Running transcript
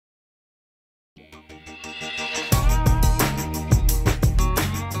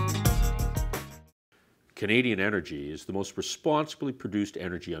Canadian energy is the most responsibly produced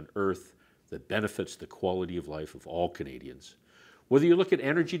energy on Earth that benefits the quality of life of all Canadians. Whether you look at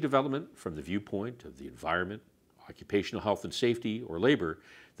energy development from the viewpoint of the environment, occupational health and safety, or labor,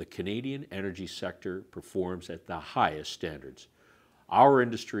 the Canadian energy sector performs at the highest standards. Our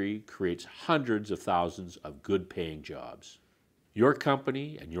industry creates hundreds of thousands of good-paying jobs. Your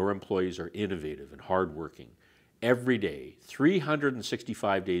company and your employees are innovative and hardworking. Every day,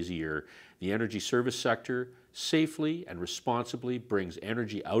 365 days a year, the energy service sector safely and responsibly brings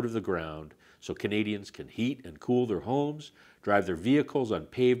energy out of the ground so Canadians can heat and cool their homes, drive their vehicles on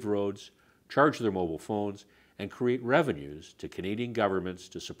paved roads, charge their mobile phones, and create revenues to Canadian governments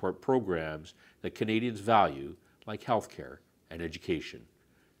to support programs that Canadians value, like healthcare and education.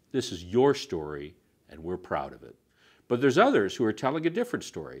 This is your story, and we're proud of it. But there's others who are telling a different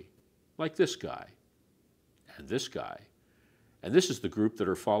story, like this guy, and this guy, and this is the group that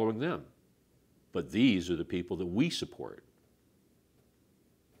are following them. But these are the people that we support.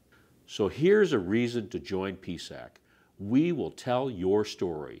 So here's a reason to join PSAC. We will tell your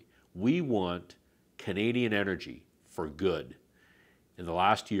story. We want Canadian energy for good. In the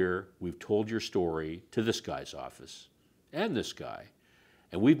last year, we've told your story to this guy's office and this guy,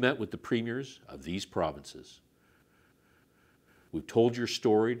 and we've met with the premiers of these provinces. We've told your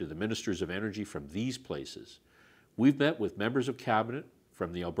story to the ministers of energy from these places. We've met with members of cabinet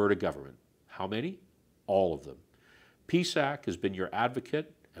from the Alberta government. How many? All of them. PSAC has been your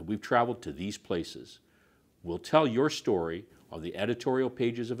advocate, and we've traveled to these places. We'll tell your story on the editorial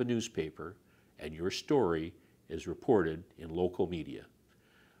pages of a newspaper, and your story is reported in local media.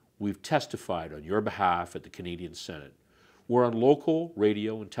 We've testified on your behalf at the Canadian Senate. We're on local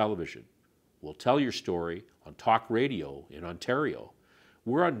radio and television. We'll tell your story on talk radio in Ontario.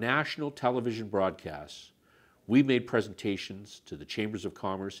 We're on national television broadcasts. We made presentations to the Chambers of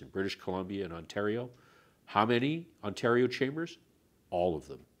Commerce in British Columbia and Ontario. How many Ontario chambers? All of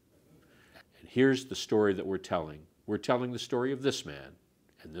them. And here's the story that we're telling. We're telling the story of this man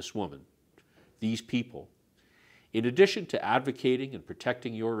and this woman, these people. In addition to advocating and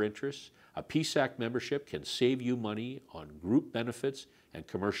protecting your interests, a PSAC membership can save you money on group benefits and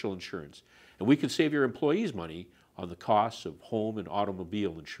commercial insurance. And we can save your employees money on the costs of home and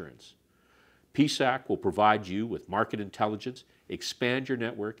automobile insurance. PSAC will provide you with market intelligence, expand your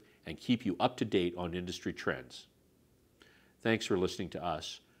network, and keep you up to date on industry trends. Thanks for listening to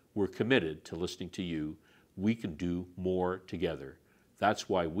us. We're committed to listening to you. We can do more together. That's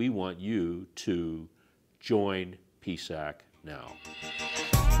why we want you to join PSAC now.